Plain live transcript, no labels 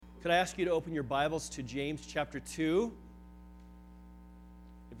Could I ask you to open your Bibles to James chapter 2?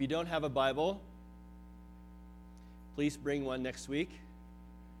 If you don't have a Bible, please bring one next week,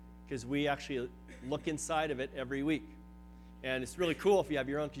 because we actually look inside of it every week. And it's really cool if you have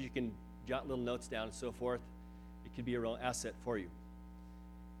your own, because you can jot little notes down and so forth. It could be a real asset for you.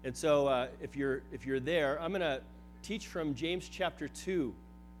 And so if you're there, I'm going to teach from James chapter 2,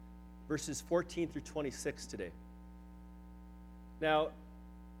 verses 14 through 26 today. Now,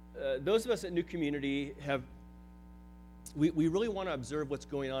 those of us at New Community we really want to observe what's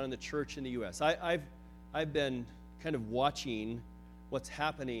going on in the church in the U.S. I've been kind of watching what's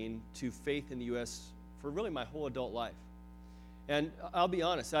happening to faith in the U.S. for really my whole adult life. And I'll be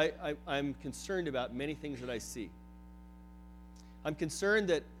honest, I'm concerned about many things that I see. I'm concerned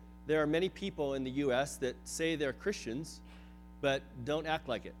that there are many people in the U.S. that say they're Christians, but don't act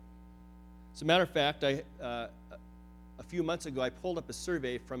like it. As a matter of fact, a few months ago, I pulled up a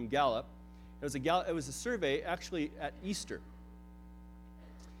survey from Gallup. It was a survey actually at Easter.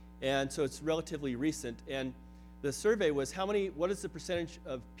 And so it's relatively recent. And the survey was what is the percentage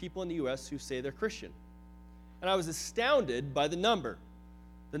of people in the U.S. who say they're Christian? And I was astounded by the number.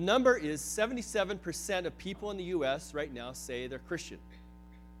 The number is 77% of people in the U.S. right now say they're Christian.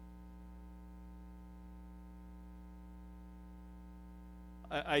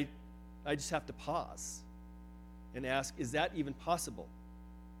 I just have to pause and ask, is that even possible?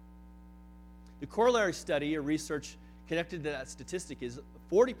 The corollary study or research connected to that statistic is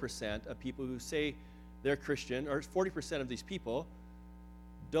 40% of people who say they're Christian, or 40% of these people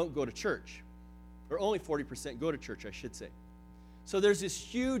don't go to church. Or only 40% go to church, I should say. So there's this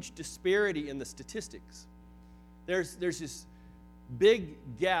huge disparity in the statistics. There's this big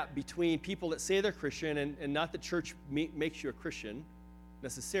gap between people that say they're Christian, and not that church makes you a Christian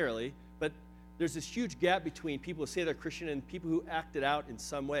necessarily, but there's this huge gap between people who say they're Christian and people who act it out in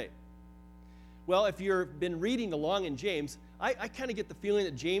some way. Well, if you've been reading along in James, I kind of get the feeling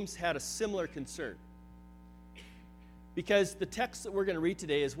that James had a similar concern. Because the text that we're going to read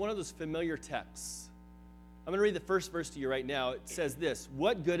today is one of those familiar texts. I'm going to read the first verse to you right now. It says this: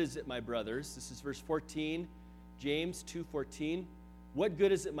 "What good is it, my brothers?" This is verse 14, James 2:14. "What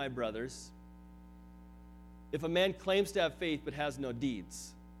good is it, my brothers, if a man claims to have faith but has no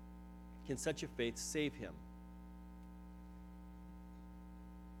deeds? Can such a faith save him?"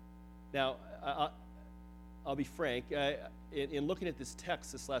 Now, I'll be frank. In looking at this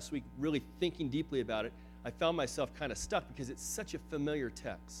text this last week, really thinking deeply about it, I found myself kind of stuck because it's such a familiar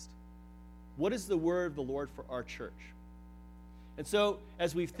text. What is the word of the Lord for our church? And so,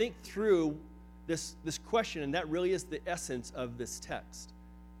 as we think through this question, and that really is the essence of this text,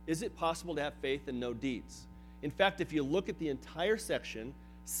 is it possible to have faith and no deeds? In fact, if you look at the entire section,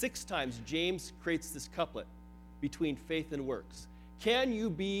 6 times James creates this couplet between faith and works. Can you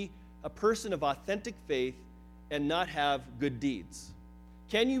be a person of authentic faith and not have good deeds?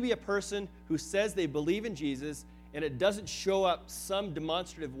 Can you be a person who says they believe in Jesus and it doesn't show up some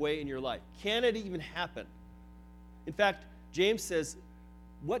demonstrative way in your life? Can it even happen? In fact, James says,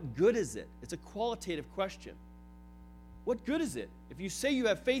 what good is it? It's a qualitative question. What good is it if you say you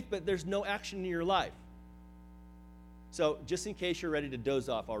have faith but there's no action in your life? So just in case you're ready to doze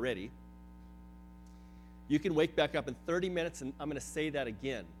off already, you can wake back up in 30 minutes and I'm going to say that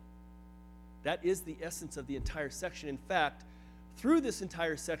again. That is the essence of the entire section. In fact, through this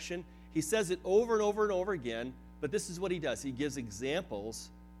entire section, he says it over and over and over again, but this is what he does. He gives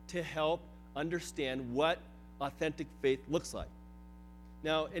examples to help understand what authentic faith looks like.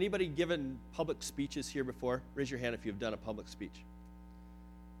 Now, anybody given public speeches here before? Raise your hand if you've done a public speech.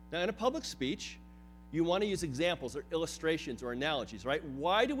 Now, in a public speech, you want to use examples or illustrations or analogies, right?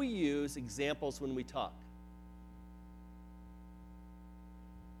 Why do we use examples when we talk?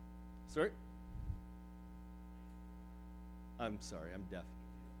 Sorry? I'm sorry, I'm deaf.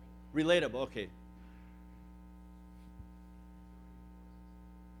 Relatable, okay.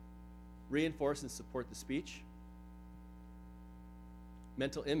 Reinforce and support the speech.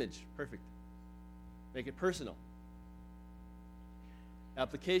 Mental image, perfect. Make it personal.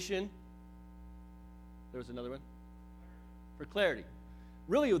 Application. There was another one. For clarity.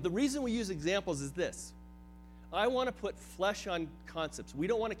 Really, the reason we use examples is this. I want to put flesh on concepts. We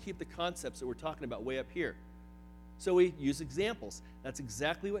don't want to keep the concepts that we're talking about way up here. So we use examples. That's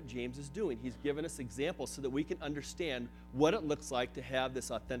exactly what James is doing. He's given us examples so that we can understand what it looks like to have this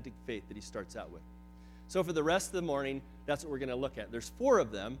authentic faith that he starts out with. So for the rest of the morning, that's what we're going to look at. There's 4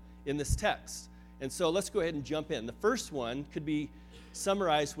 of them in this text. And so let's go ahead and jump in. The first one could be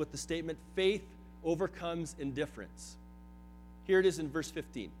summarized with the statement, faith overcomes indifference. Here it is in verse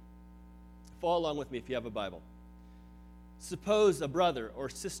 15. Follow along with me if you have a Bible. Suppose a brother or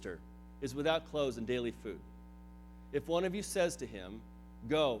sister is without clothes and daily food. If one of you says to him,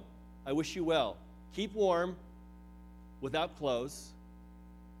 "Go, I wish you well, keep warm without clothes,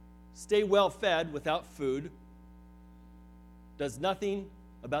 stay well fed without food," does nothing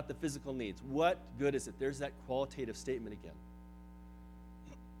about the physical needs, what good is it? There's that qualitative statement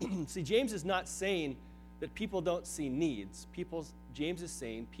again. See, James is not saying that people don't see needs. James is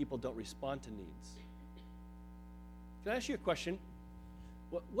saying people don't respond to needs. Can I ask you a question?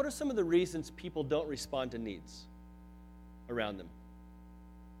 What are some of the reasons people don't respond to needs around them?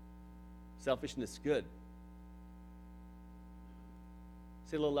 Selfishness, good.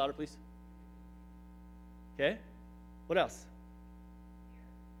 Say it a little louder, please. Okay? What else?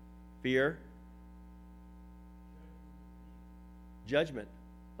 Fear. Judgment.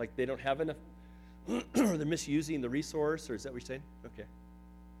 Like they don't have enough, or they're misusing the resource, or is that what you're saying? Okay.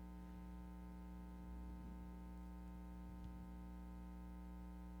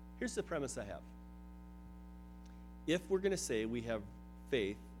 Here's the premise I have. If we're going to say we have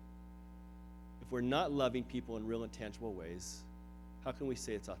faith, if we're not loving people in real and tangible ways, how can we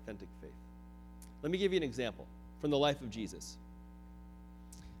say it's authentic faith? Let me give you an example from the life of Jesus.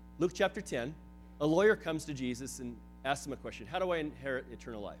 Luke chapter 10, a lawyer comes to Jesus and asks him a question. How do I inherit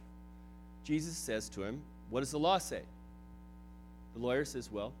eternal life? Jesus says to him, what does the law say? The lawyer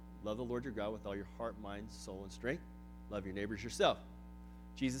says, well, love the Lord your God with all your heart, mind, soul, and strength. Love your neighbors yourself.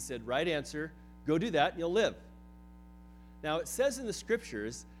 Jesus said, right answer, go do that and you'll live. Now, it says in the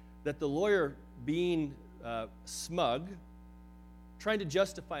scriptures that the lawyer, being smug, trying to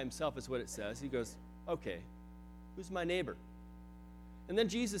justify himself is what it says. He goes, okay, who's my neighbor? And then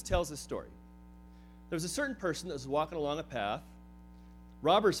Jesus tells this story. There was a certain person that was walking along a path.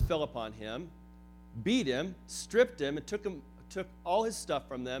 Robbers fell upon him, beat him, stripped him, and took all his stuff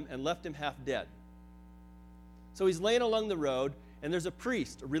from them and left him half dead. So he's laying along the road, and there's a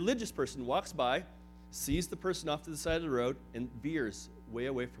priest, a religious person, walks by, sees the person off to the side of the road, and veers way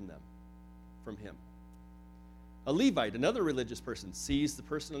away from him. A Levite, another religious person, sees the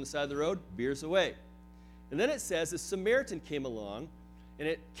person on the side of the road, veers away. And then it says a Samaritan came along,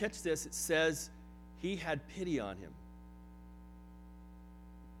 and catch this, it says he had pity on him.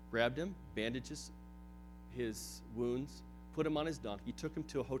 Grabbed him, bandaged his wounds, put him on his donkey, took him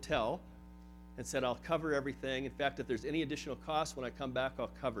to a hotel, and said, I'll cover everything. In fact, if there's any additional cost when I come back,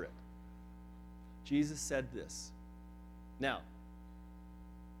 I'll cover it. Jesus said this. Now,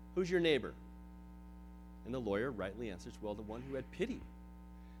 who's your neighbor? And the lawyer rightly answers, well, the one who had pity.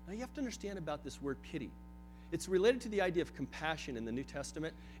 Now, you have to understand about this word pity. It's related to the idea of compassion in the New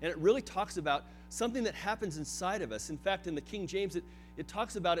Testament, and it really talks about something that happens inside of us. In fact, in the King James, it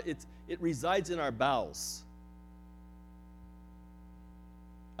talks about it resides in our bowels.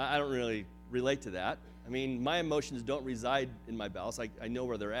 I don't really relate to that. I mean, my emotions don't reside in my bowels. I know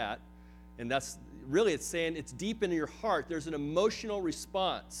where they're at. And that's really, it's saying it's deep in your heart. There's an emotional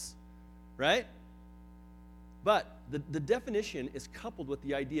response, right? But the definition is coupled with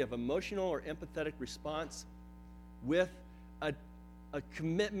the idea of emotional or empathetic response with a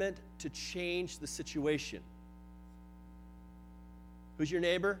commitment to change the situation. Who's your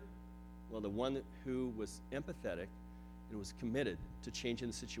neighbor? Well, the one who was empathetic and was committed to changing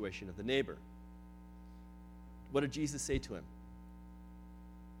the situation of the neighbor. What did Jesus say to him?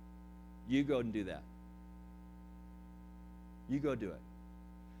 You go and do that. You go do it.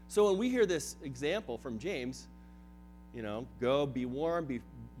 So when we hear this example from James, go, be warm, be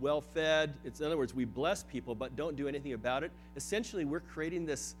well fed. In other words, we bless people but don't do anything about it. Essentially, we're creating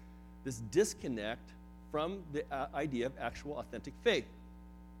this disconnect from the idea of actual authentic faith.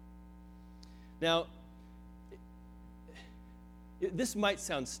 Now, this might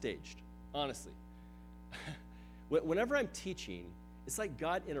sound staged, honestly. Whenever I'm teaching, it's like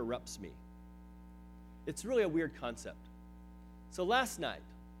God interrupts me. It's really a weird concept. So last night,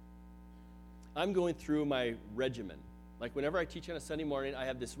 I'm going through my regimen. Like whenever I teach on a Sunday morning, I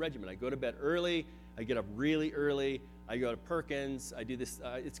have this regimen. I go to bed early, I get up really early, I go to Perkins, I do this.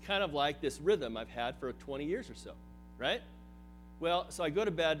 It's kind of like this rhythm I've had for 20 years or so, right? Well, so I go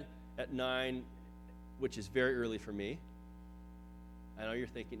to bed at 9, which is very early for me. I know you're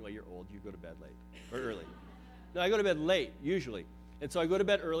thinking, well, you're old, you go to bed late or early. No, I go to bed late, usually. And so I go to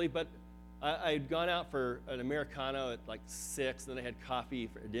bed early, but I had gone out for an Americano at like 6, and then I had coffee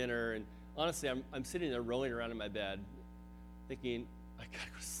for dinner, and honestly, I'm sitting there rolling around in my bed thinking, I gotta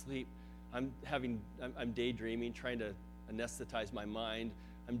go to sleep. I'm daydreaming, trying to anesthetize my mind.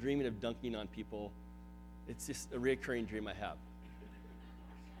 I'm dreaming of dunking on people. It's just a recurring dream I have.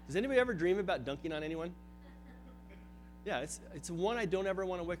 Does anybody ever dream about dunking on anyone? Yeah, it's one I don't ever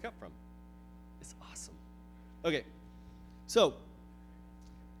want to wake up from. It's awesome. Okay, So,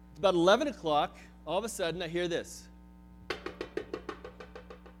 it's about 11 o'clock. All of a sudden, I hear this.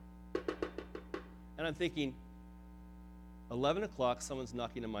 And I'm thinking, 11 o'clock, someone's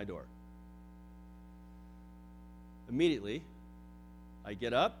knocking on my door. Immediately, I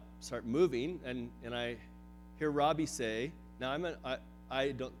get up, start moving, and I hear Robbie say, now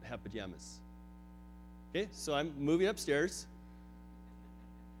I don't have pajamas. Okay, so I'm moving upstairs,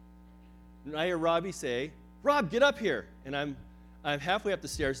 and I hear Robbie say, Rob, get up here. And I'm halfway up the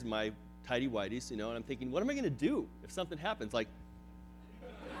stairs in my tidy whities, and I'm thinking, what am I going to do if something happens? Like,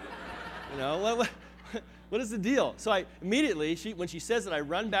 what is the deal? So I immediately, when she says that, I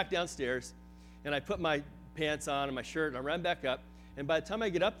run back downstairs, and I put my pants on and my shirt, and I run back up. And by the time I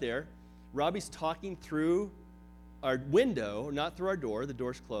get up there, Robbie's talking through our window, not through our door. The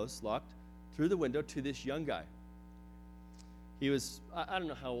door's closed, locked, through the window to this young guy. He was, I don't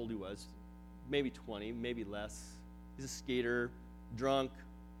know how old he was, maybe 20, maybe less. He's a skater, drunk,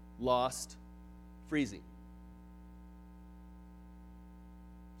 lost, freezing.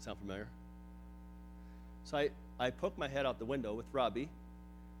 Sound familiar? So I poke my head out the window with Robbie,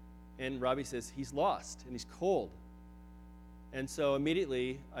 and Robbie says he's lost and he's cold. And so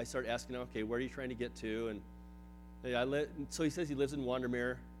immediately I start asking him, okay, where are you trying to get to? And so he says he lives in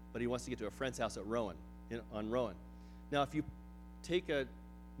Wandermere, but he wants to get to a friend's house at Rowan, on Rowan. Now, if you take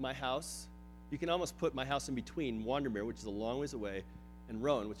my house, you can almost put my house in between Wandermere, which is a long ways away, and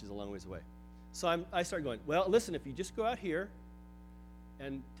Rowan, which is a long ways away. So I start going, well, listen, if you just go out here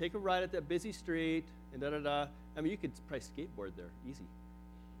and take a ride at that busy street and da-da-da, I mean, you could probably skateboard there, easy.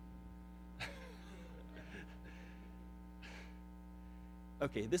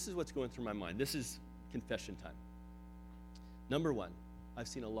 Okay, this is what's going through my mind. This is confession time. Number one, I've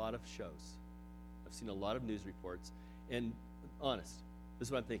seen a lot of shows. I've seen a lot of news reports. And honest, this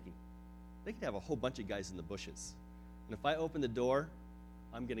is what I'm thinking. They could have a whole bunch of guys in the bushes. And if I open the door,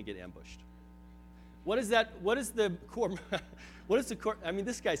 I'm going to get ambushed. What is that? What is the core? What is the core? I mean,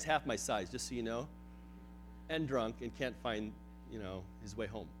 this guy's half my size, just so you know, and drunk and can't find, his way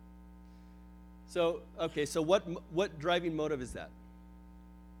home. So, okay, so what driving motive is that?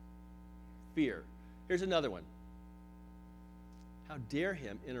 Fear. Here's another one. How dare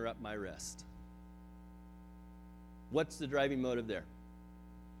him interrupt my rest? What's the driving motive there?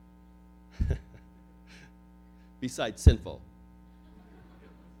 Besides sinful.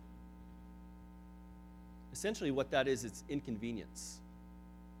 Essentially what that is, it's inconvenience.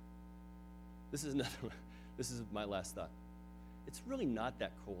 This is another one. This is my last thought. It's really not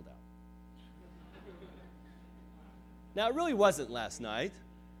that cold out. Now, it really wasn't last night.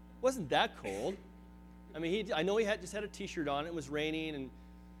 It wasn't that cold. I mean, I know he just had a T-shirt on. It was raining, and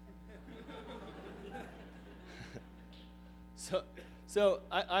so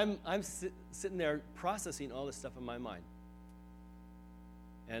I'm sitting there processing all this stuff in my mind.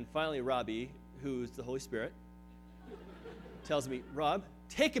 And finally, Robbie, who's the Holy Spirit, tells me, Rob,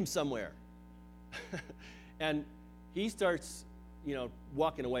 take him somewhere. And he starts,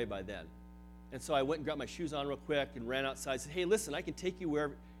 walking away by then. And so I went and got my shoes on real quick and ran outside and said, hey, listen, I can take you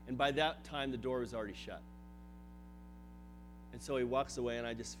wherever. And by that time, the door was already shut. And so he walks away, and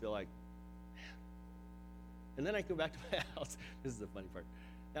I just feel like, man. And then I go back to my house. This is the funny part.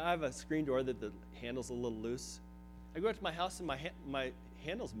 Now, I have a screen door that the handle's a little loose. I go out to my house, and my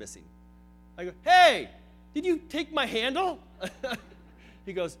handle's missing. I go, hey, did you take my handle?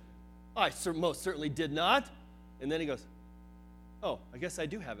 He goes, I most certainly did not. And then he goes, oh, I guess I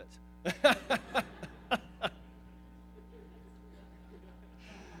do have it.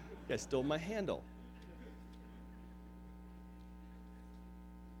 I stole my handle.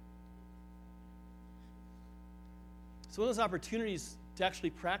 So one of those opportunities to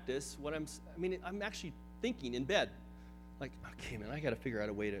actually practice what I'm actually thinking in bed. Like, okay, man, I got to figure out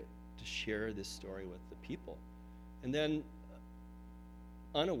a way to share this story with the people. And then,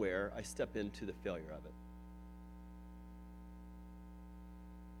 unaware, I step into the failure of it.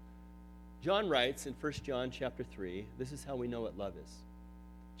 John writes in 1 John chapter 3, this is how we know what love is.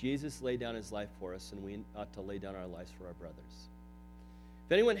 Jesus laid down his life for us, and we ought to lay down our lives for our brothers.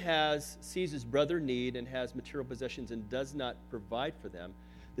 If anyone sees his brother in need and has material possessions and does not provide for them,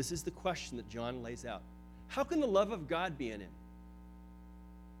 this is the question that John lays out. How can the love of God be in him?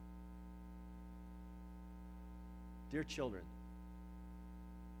 Dear children,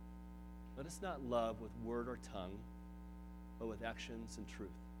 let us not love with word or tongue, but with actions and truth.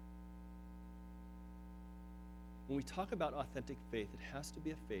 When we talk about authentic faith, it has to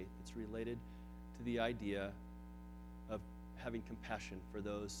be a faith that's related to the idea of having compassion for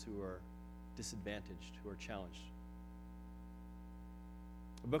those who are disadvantaged, who are challenged.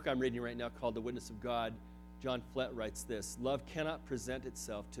 A book I'm reading right now called The Witness of God John Flett writes this: love cannot present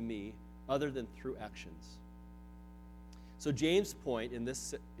itself to me other than through actions. So James' point in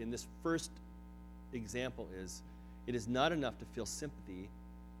this first example is, it is not enough to feel sympathy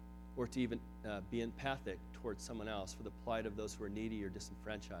or to even be empathic towards someone else for the plight of those who are needy or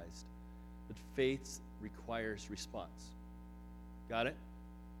disenfranchised. But faith requires response. Got it?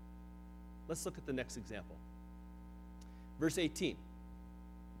 Let's look at the next example. Verse 18.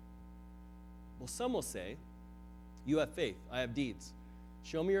 Well, some will say, you have faith, I have deeds.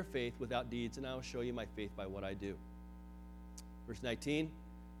 Show me your faith without deeds, and I will show you my faith by what I do. Verse 19,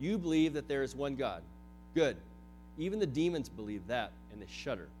 you believe that there is one God. Good. Even the demons believe that, and they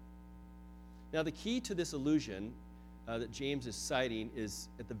shudder. Now, the key to this illusion that James is citing is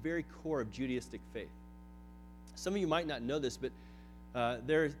at the very core of Judaistic faith. Some of you might not know this, but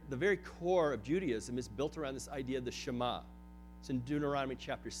the very core of Judaism is built around this idea of the Shema. It's in Deuteronomy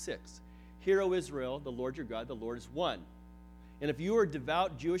chapter 6. Hear, O Israel, the Lord your God, the Lord is one. And if you are a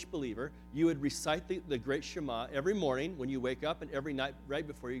devout Jewish believer, you would recite the great Shema every morning when you wake up and every night right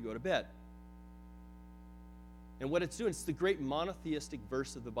before you go to bed. And what it's doing, it's the great monotheistic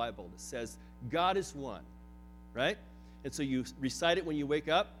verse of the Bible that says, God is one, right? And so you recite it when you wake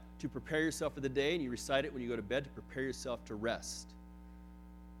up to prepare yourself for the day, and you recite it when you go to bed to prepare yourself to rest.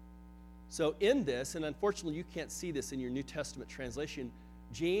 So in this, and unfortunately you can't see this in your New Testament translation,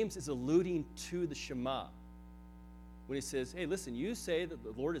 James is alluding to the Shema. When he says, hey, listen, you say that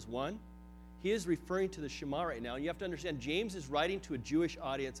the Lord is one, he is referring to the Shema right now. And you have to understand, James is writing to a Jewish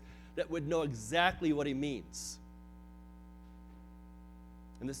audience that would know exactly what he means.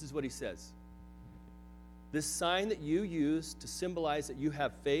 And this is what he says. This sign that you use to symbolize that you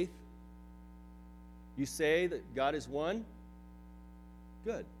have faith, you say that God is one,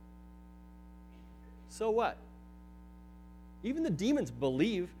 good. So what? Even the demons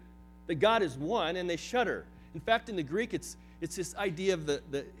believe that God is one, and they shudder. In fact, in the Greek, it's this idea of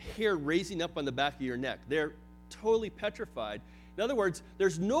the hair raising up on the back of your neck. They're totally petrified. In other words,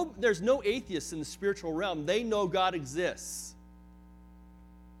 there's no atheists in the spiritual realm. They know God exists.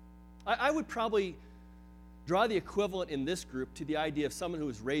 I would probably draw the equivalent in this group to the idea of someone who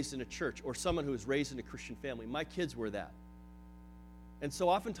was raised in a church or someone who was raised in a Christian family. My kids were that. And so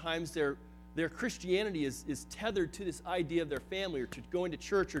oftentimes their Christianity is tethered to this idea of their family or to going to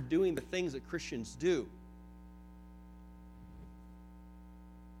church or doing the things that Christians do.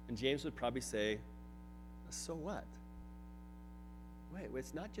 And James would probably say, so what? Wait,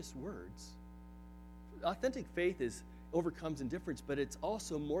 it's not just words. Authentic faith overcomes indifference, but it's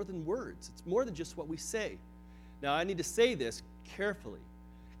also more than words. It's more than just what we say. Now, I need to say this carefully.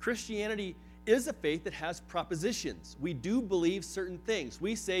 Christianity is a faith that has propositions. We do believe certain things.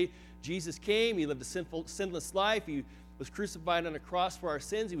 We say Jesus came, he lived a sinless life, he was crucified on a cross for our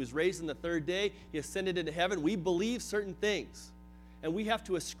sins, he was raised on the third day, he ascended into heaven. We believe certain things, and we have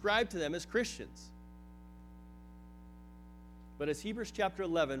to ascribe to them as Christians. But as Hebrews chapter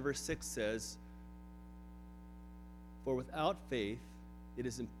 11, verse 6 says, for without faith, it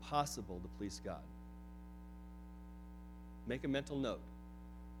is impossible to please God. Make a mental note.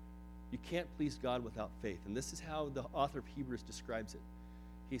 You can't please God without faith. And this is how the author of Hebrews describes it.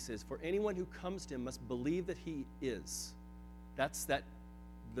 He says, for anyone who comes to him must believe that he is. That's that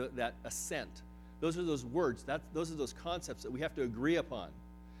assent. Those are those words. Those are those concepts that we have to agree upon.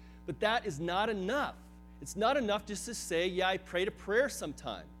 But that is not enough. It's not enough just to say, yeah, I prayed a prayer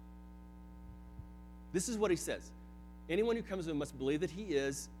sometime. This is what he says. Anyone who comes to him must believe that he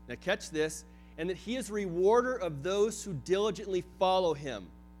is, now catch this, and that he is a rewarder of those who diligently follow him.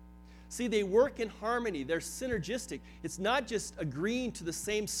 See, they work in harmony. They're synergistic. It's not just agreeing to the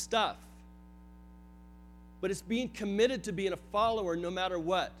same stuff, but it's being committed to being a follower no matter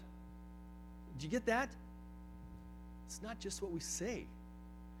what. Did you get that? It's not just what we say.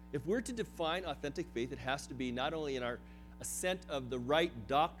 If we're to define authentic faith, it has to be not only in our assent of the right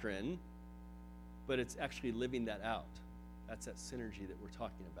doctrine, but it's actually living that out. That's that synergy that we're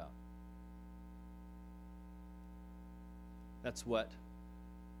talking about. That's what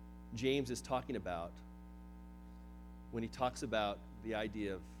James is talking about when he talks about the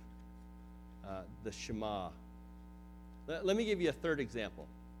idea of the Shema. Let me give you a third example.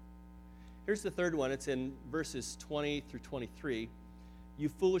 Here's the third one. It's in verses 20 through 23. You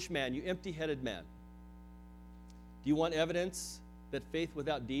foolish man, you empty-headed man. Do you want evidence that faith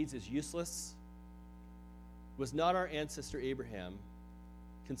without deeds is useless? Was not our ancestor Abraham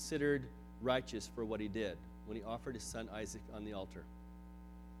considered righteous for what he did when he offered his son Isaac on the altar?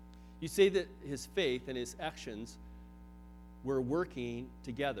 You say that his faith and his actions were working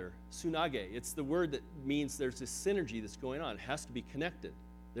together. Sunage, it's the word that means there's this synergy that's going on. It has to be connected.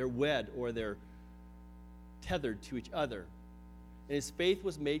 They're wed, or they're tethered to each other. And his faith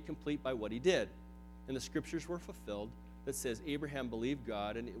was made complete by what he did. And the scriptures were fulfilled that says Abraham believed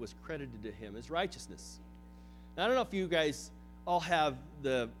God and it was credited to him as righteousness. Now, I don't know if you guys all have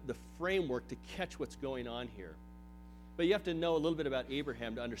the framework to catch what's going on here. But you have to know a little bit about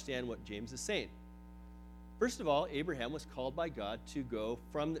Abraham to understand what James is saying. First of all, Abraham was called by God to go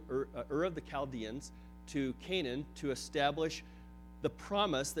from the Ur of the Chaldeans to Canaan to establish the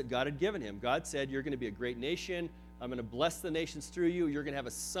promise that God had given him. God said, you're going to be a great nation. I'm going to bless the nations through you. You're going to have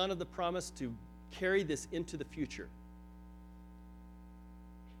a son of the promise to carry this into the future.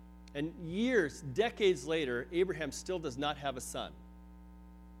 And years, decades later, Abraham still does not have a son.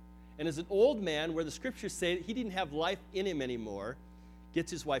 And as an old man, where the scriptures say that he didn't have life in him anymore,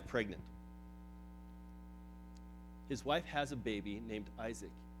 gets his wife pregnant. His wife has a baby named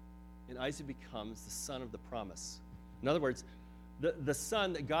Isaac, and Isaac becomes the son of the promise. In other words, the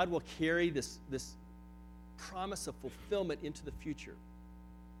son that God will carry this promise of fulfillment into the future.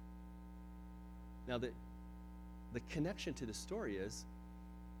 Now, the connection to the story is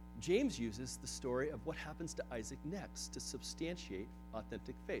James uses the story of what happens to Isaac next to substantiate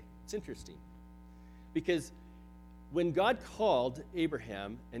authentic faith. It's interesting because when God called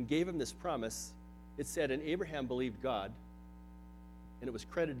Abraham and gave him this promise, it said, and Abraham believed God, and it was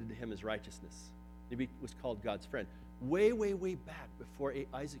credited to him as righteousness. He was called God's friend. Way, way, way back before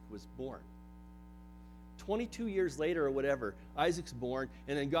Isaac was born. 22 years later or whatever, Isaac's born,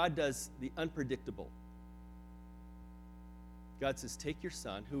 and then God does the unpredictable. God says, take your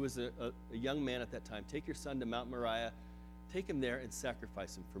son, who was a young man at that time, take your son to Mount Moriah, take him there and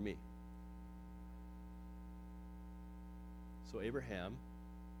sacrifice him for me. So Abraham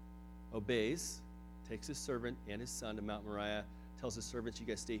obeys, takes his servant and his son to Mount Moriah, tells his servants, you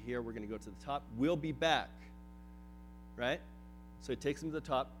guys stay here, we're going to go to the top, we'll be back. Right? So he takes him to the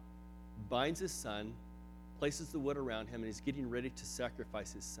top, binds his son, places the wood around him, and he's getting ready to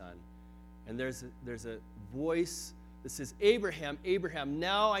sacrifice his son. And there's a voice that says, Abraham, Abraham,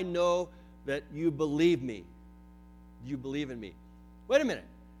 now I know that you believe me. You believe in me. Wait a minute.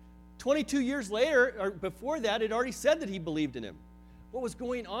 22 years later, or before that, it already said that he believed in him. What was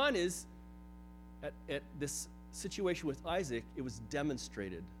going on is, at this situation with Isaac, it was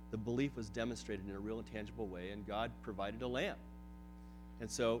demonstrated. The belief was demonstrated in a real and tangible way, and God provided a lamb. And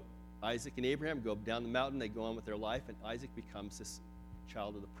so Isaac and Abraham go down the mountain, they go on with their life, and Isaac becomes this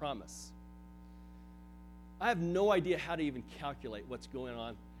child of the promise. I have no idea how to even calculate what's going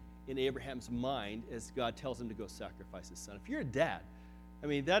on in Abraham's mind as God tells him to go sacrifice his son. If you're a dad, I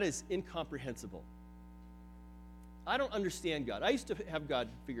mean, that is incomprehensible. I don't understand God. I used to have God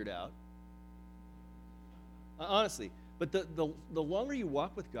figured out. Honestly. But the longer you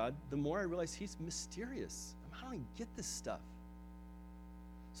walk with God, the more I realize he's mysterious. I don't even get this stuff.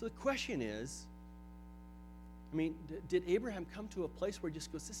 So the question is, I mean, did Abraham come to a place where he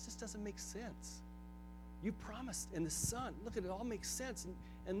just goes, this just doesn't make sense? You promised, and the son, look, it all makes sense,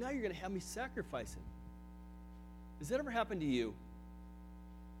 and now you're going to have me sacrifice him. Has that ever happened to you?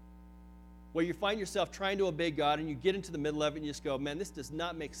 Where you find yourself trying to obey God, and you get into the middle of it, and you just go, man, this does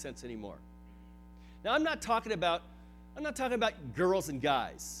not make sense anymore. Now, I'm not talking about girls and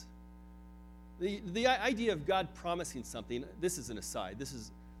guys. The idea of God promising something, this is an aside. This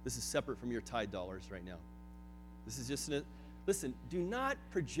is separate from your Tide dollars right now. This is just listen, do not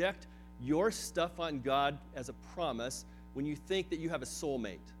project your stuff on God as a promise when you think that you have a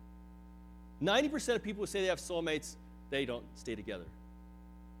soulmate. 90% of people who say they have soulmates, they don't stay together.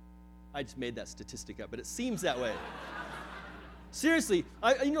 I just made that statistic up, but it seems that way. Seriously,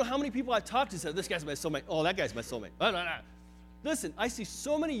 you know how many people I've talked to said, this guy's my soulmate. Oh, that guy's my soulmate. Listen, I see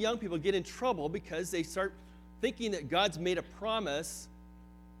so many young people get in trouble because they start thinking that God's made a promise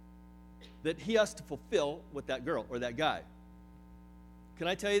that he has to fulfill with that girl or that guy. Can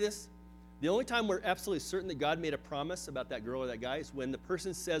I tell you this? The only time we're absolutely certain that God made a promise about that girl or that guy is when the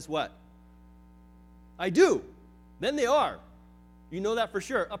person says what? I do. Then they are. You know that for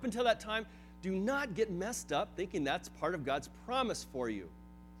sure. Up until that time, do not get messed up thinking that's part of God's promise for you.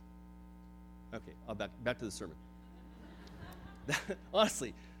 Okay, I'll back to the sermon.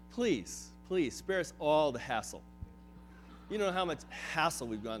 Honestly, please spare us all the hassle. You know how much hassle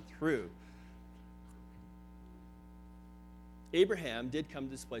we've gone through. Abraham did come to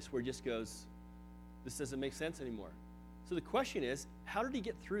this place where he just goes, this doesn't make sense anymore. So the question is, how did he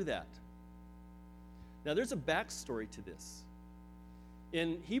get through that? Now, there's a backstory to this.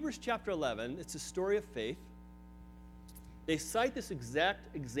 In Hebrews chapter 11, it's a story of faith. They cite this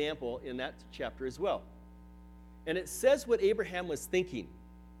exact example in that chapter as well. And it says what Abraham was thinking.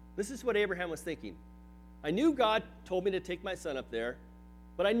 This is what Abraham was thinking. I knew God told me to take my son up there,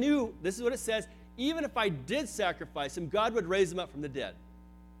 but I knew, this is what it says, even if I did sacrifice him, God would raise him up from the dead.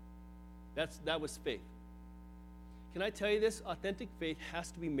 That was faith. Can I tell you this? Authentic faith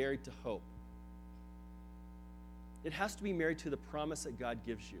has to be married to hope. It has to be married to the promise that God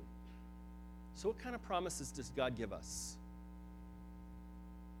gives you. So what kind of promises does God give us?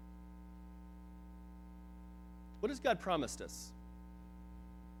 What has God promised us?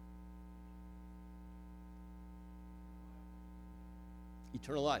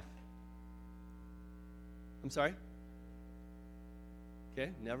 Eternal life. I'm sorry? Okay,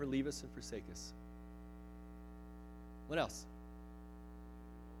 never leave us and forsake us. What else?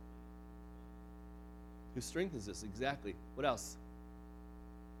 Who strengthens us, exactly. What else?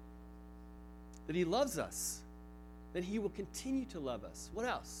 That he loves us. That he will continue to love us. What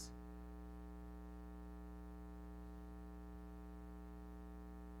else?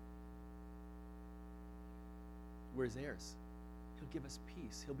 We're his heirs. He'll give us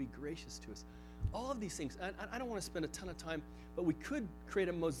peace. He'll be gracious to us. All of these things, and I don't want to spend a ton of time, but we could create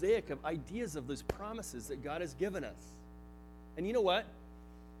a mosaic of ideas of those promises that God has given us. And you know what?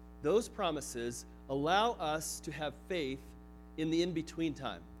 Those promises allow us to have faith in the in-between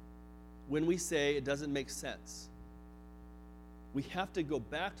time when we say it doesn't make sense. We have to go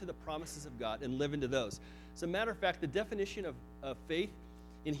back to the promises of God and live into those. As a matter of fact, the definition of faith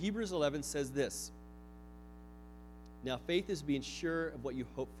in Hebrews 11 says this. Now, faith is being sure of what you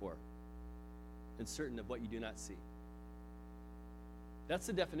hope for and certain of what you do not see. That's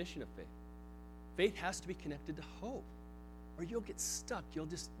the definition of faith. Faith has to be connected to hope, or you'll get stuck.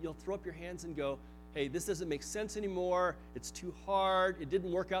 You'll throw up your hands and go, hey, this doesn't make sense anymore. It's too hard. It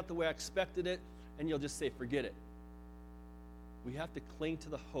didn't work out the way I expected it. And you'll just say, forget it. We have to cling to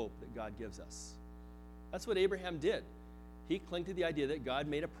the hope that God gives us. That's what Abraham did. He clung to the idea that God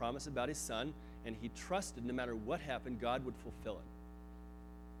made a promise about his son, and he trusted no matter what happened, God would fulfill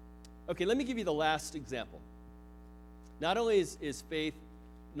it. Okay, let me give you the last example. Not only is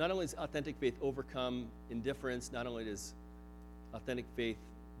authentic faith overcome indifference, not only does authentic faith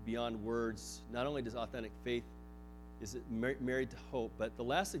beyond words, not only does authentic faith is it married to hope, but the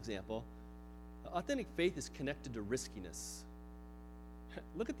last example, authentic faith is connected to riskiness.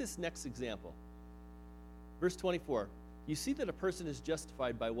 Look at this next example. Verse 24. You see that a person is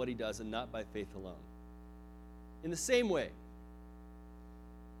justified by what he does and not by faith alone. In the same way,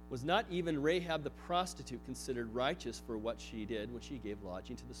 was not even Rahab the prostitute considered righteous for what she did when she gave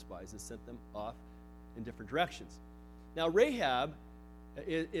lodging to the spies and sent them off in different directions? Now, Rahab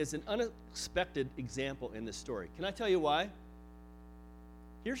is an unexpected example in this story. Can I tell you why?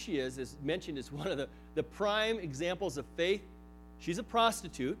 Here she is mentioned as one of the prime examples of faith. She's a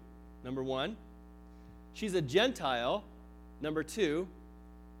prostitute, number one. She's a Gentile, number two.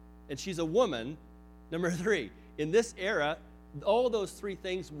 And she's a woman, number three. In this era, all those three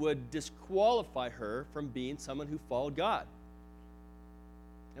things would disqualify her from being someone who followed God.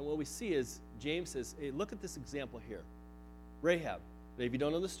 And what we see is James says, hey, look at this example here. Rahab. Now, if you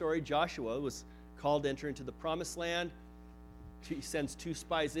don't know the story, Joshua was called to enter into the promised land. He sends 2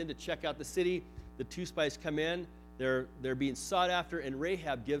 spies in to check out the city. The 2 spies come in. They're being sought after, and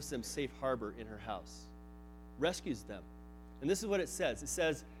Rahab gives them safe harbor in her house, rescues them. And this is what it says. It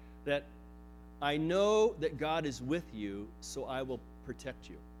says that I know that God is with you, so I will protect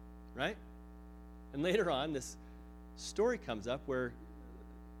you, right? And later on, this story comes up where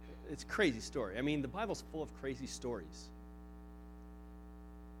it's a crazy story. I mean, the Bible's full of crazy stories,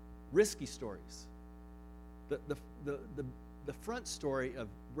 risky stories. The front story of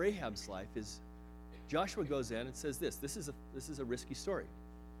Rahab's life is Joshua goes in and says this is a risky story.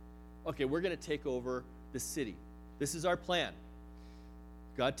 Okay, we're going to take over the city. This is our plan.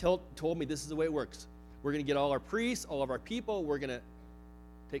 God told me this is the way it works. We're going to get all our priests, all of our people. We're going to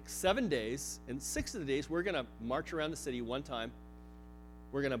take 7 days, and 6 of the days we're going to march around the city one time.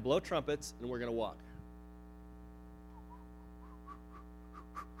 We're going to blow trumpets, and we're going to walk.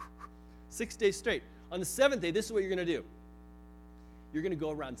 6 days straight. On the 7th day, this is what you're going to do. You're going to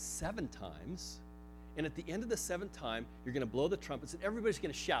go around 7 times, and at the end of the 7th time, you're going to blow the trumpets, and everybody's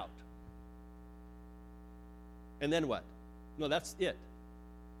going to shout. And then what? No, that's it.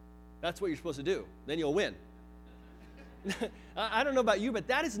 That's what you're supposed to do. Then you'll win. I don't know about you, but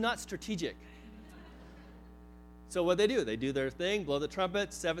that is not strategic. So what they do their thing, blow the trumpet,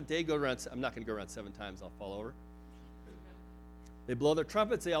 7th day, go around. I'm not going to go around 7 times. I'll fall over. They blow their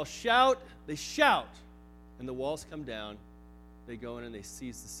trumpets. They all shout. They shout. And the walls come down. They go in and they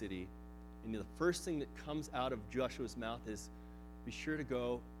seize the city. And the first thing that comes out of Joshua's mouth is, be sure to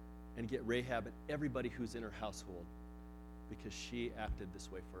go and get Rahab and everybody who's in her household, because she acted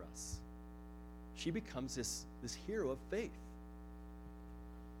this way for us. She becomes this hero of faith.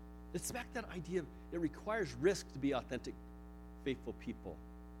 It's back to that idea of it requires risk to be authentic, faithful people.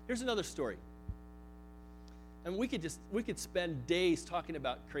 Here's another story. And we could spend days talking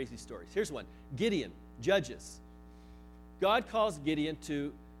about crazy stories. Here's one. Gideon, Judges. God calls Gideon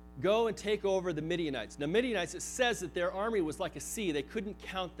to go and take over the Midianites. Now, Midianites, it says that their army was like a sea. They couldn't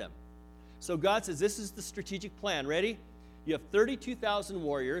count them. So God says, this is the strategic plan. Ready? You have 32,000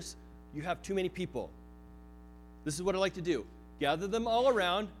 warriors. You have too many people. This is what I like to do. Gather them all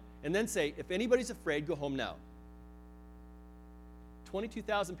around and then say, if anybody's afraid, go home now.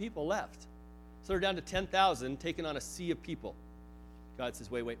 22,000 people left. So they're down to 10,000, taking on a sea of people. God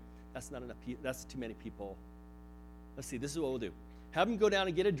says, wait, that's not enough people. That's too many people. Let's see, this is what we'll do. Have them go down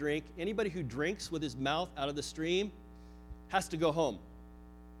and get a drink. Anybody who drinks with his mouth out of the stream has to go home.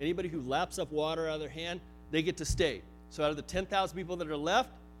 Anybody who laps up water out of their hand, they get to stay. So out of the 10,000 people that are left,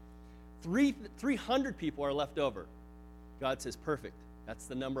 300 people are left over. God says, perfect. That's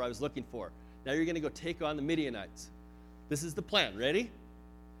the number I was looking for. Now you're going to go take on the Midianites. This is the plan. Ready?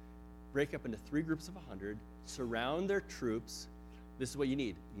 Break up into 3 groups of 100. Surround their troops. This is what you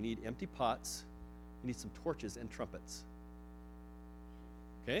need. You need empty pots. You need some torches and trumpets.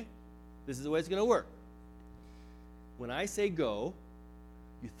 Okay? This is the way it's going to work. When I say go,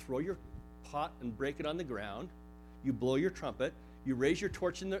 you throw your pot and break it on the ground. You blow your trumpet. You raise your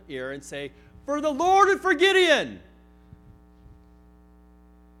torch in the air and say, for the Lord and for Gideon.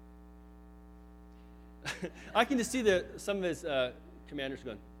 I can just see some of his commanders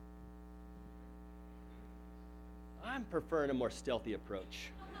going, I'm preferring a more stealthy approach.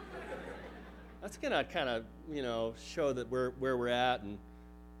 That's going to kind of, show that where we're at. And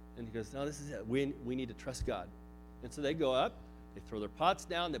he goes, no, this is it. We need to trust God. And so they go up. They throw their pots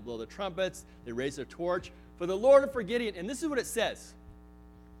down. They blow their trumpets. They raise their torch. For the Lord and for Gideon. And this is what it says.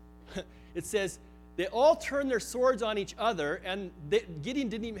 It says, they all turned their swords on each other, and Gideon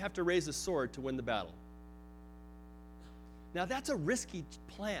didn't even have to raise a sword to win the battle. Now, that's a risky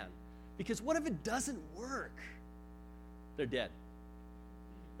plan, because what if it doesn't work? They're dead,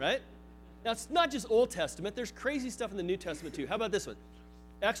 right? Now, it's not just Old Testament. There's crazy stuff in the New Testament, too. How about this one?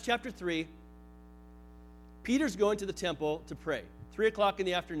 Acts chapter 3, Peter's going to the temple to pray. 3 o'clock in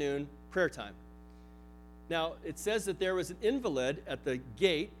the afternoon, prayer time. Now, it says that there was an invalid at the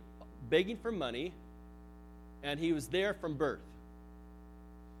gate begging for money, and he was there from birth.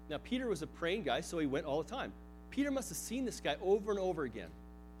 Now, Peter was a praying guy, so he went all the time. Peter must have seen this guy over and over again.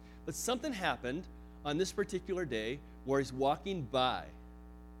 But something happened on this particular day where he's walking by.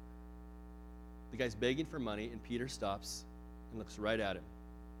 The guy's begging for money, and Peter stops and looks right at him.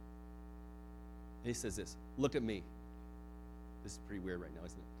 And he says this, look at me. This is pretty weird right now,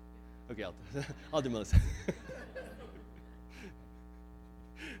 isn't it? Okay, I'll do Melissa.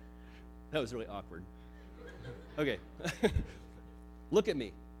 That was really awkward. Okay. Look at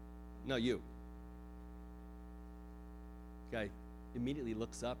me. No, you. The guy immediately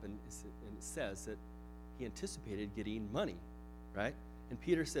looks up and it says that he anticipated getting money, right? And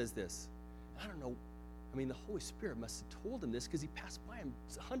Peter says this. I don't know. I mean, the Holy Spirit must have told him this because he passed by him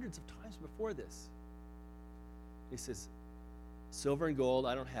hundreds of times before this. He says, silver and gold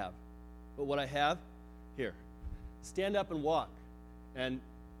I don't have. But what I have, here, stand up and walk. And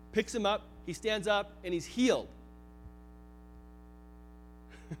picks him up, he stands up, and he's healed.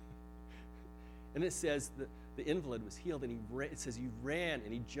 And it says that the invalid was healed, and it says he ran,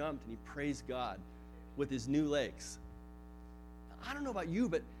 and he jumped, and he praised God with his new legs. I don't know about you,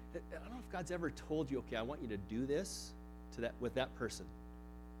 but I don't know if God's ever told you, okay, I want you to do this with that person.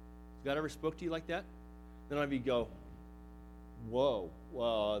 God ever spoke to you like that? Then I'd go, whoa,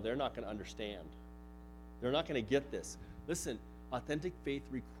 they're not going to understand. They're not going to get this. Listen, authentic faith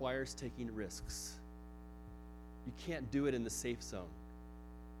requires taking risks. You can't do it in the safe zone.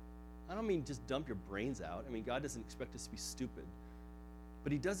 I don't mean just dump your brains out. I mean, God doesn't expect us to be stupid.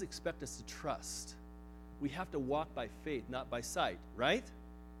 But he does expect us to trust. We have to walk by faith, not by sight, right?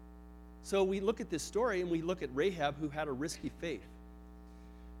 So we look at this story and we look at Rahab, who had a risky faith.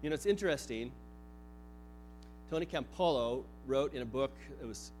 It's interesting. Tony Campolo wrote in a book that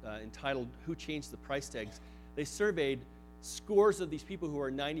was entitled Who Changed the Price Tags? They surveyed scores of these people who are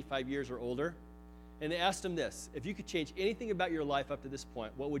 95 years or older, and they asked them this: if you could change anything about your life up to this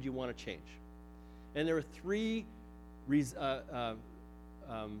point, what would you want to change? And there were 3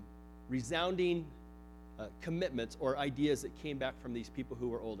 resounding commitments or ideas that came back from these people who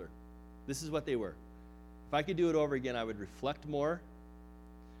were older. This is what they were. If I could do it over again, I would reflect more.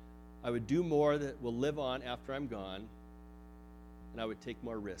 I would do more that will live on after I'm gone, and I would take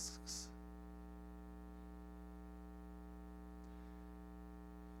more risks.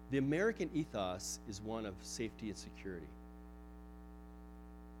 The American ethos is one of safety and security.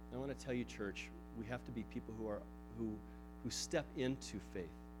 I want to tell you, church, we have to be people who step into faith,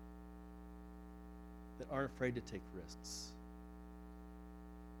 that aren't afraid to take risks.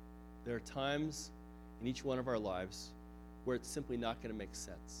 There are times in each one of our lives where it's simply not going to make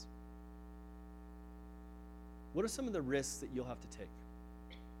sense. What are some of the risks that you'll have to take?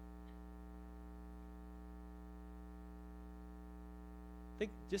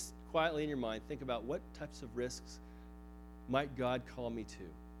 Think just quietly in your mind, think about what types of risks might God call me to?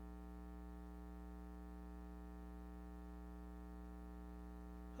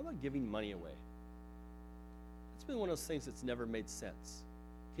 How about giving money away? It's been one of those things that's never made sense.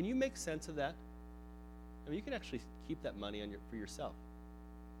 Can you make sense of that? I mean, you can actually keep that money for yourself.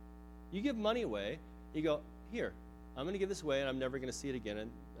 You give money away, you go, here, I'm going to give this away and I'm never going to see it again,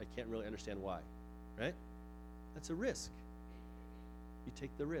 and I can't really understand why, right? That's a risk. You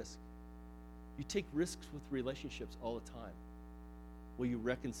take the risk. You take risks with relationships all the time. Will you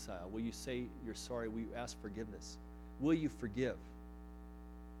reconcile? Will you say you're sorry? Will you ask forgiveness? Will you forgive?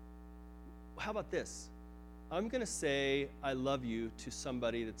 How about this? I'm going to say I love you to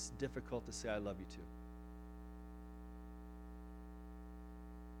somebody that's difficult to say I love you to.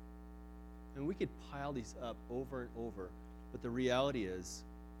 And we could pile these up over and over, but the reality is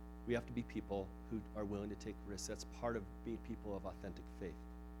we have to be people who are willing to take risks. That's part of being people of authentic faith.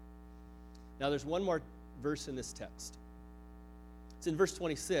 Now, there's one more verse in this text. It's in verse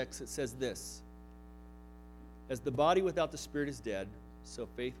 26. It says this: as the body without the spirit is dead, so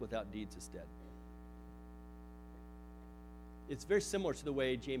faith without deeds is dead. It's very similar to the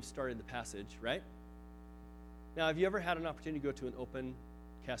way James started the passage, right? Now, have you ever had an opportunity to go to an open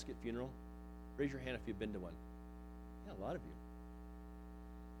casket funeral? Raise your hand if you've been to one. Yeah, a lot of you.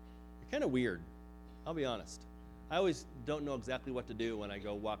 They're kind of weird, I'll be honest. I always don't know exactly what to do when I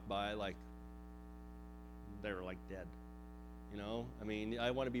go walk by like they're like dead. You know? I mean,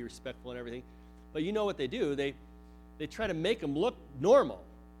 I want to be respectful and everything. But you know what they do? They try to make them look normal,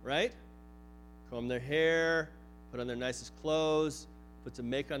 right? Comb their hair, put on their nicest clothes, put some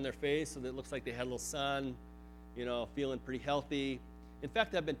makeup on their face so that it looks like they had a little sun, you know, feeling pretty healthy. In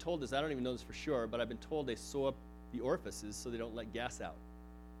fact, I've been told this, I don't even know this for sure, but I've been told they sew up the orifices so they don't let gas out,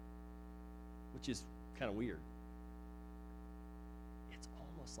 which is kind of weird. It's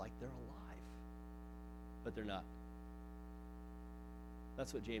almost like they're alive, but they're not.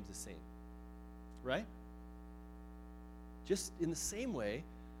 That's what James is saying, right? Just in the same way,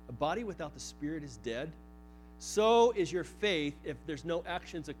 a body without the spirit is dead. So is your faith if there's no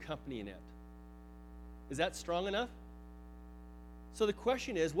actions accompanying it. Is that strong enough? So the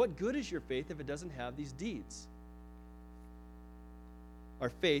question is, what good is your faith if it doesn't have these deeds? Our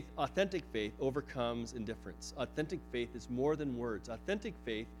faith, authentic faith, overcomes indifference. Authentic faith is more than words. Authentic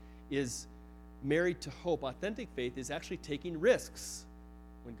faith is married to hope. Authentic faith is actually taking risks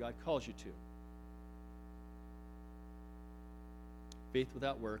when God calls you to. Faith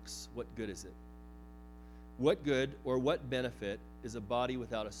without works, what good is it? What good or what benefit is a body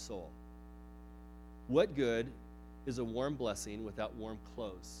without a soul? What good is a warm blessing without warm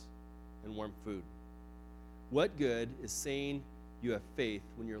clothes and warm food? What good is saying you have faith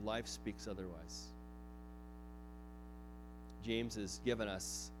when your life speaks otherwise? James has given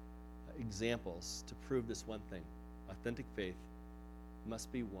us examples to prove this one thing. Authentic faith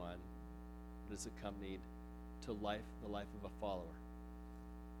must be one that is accompanied to the life of a follower.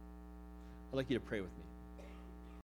 I'd like you to pray with me.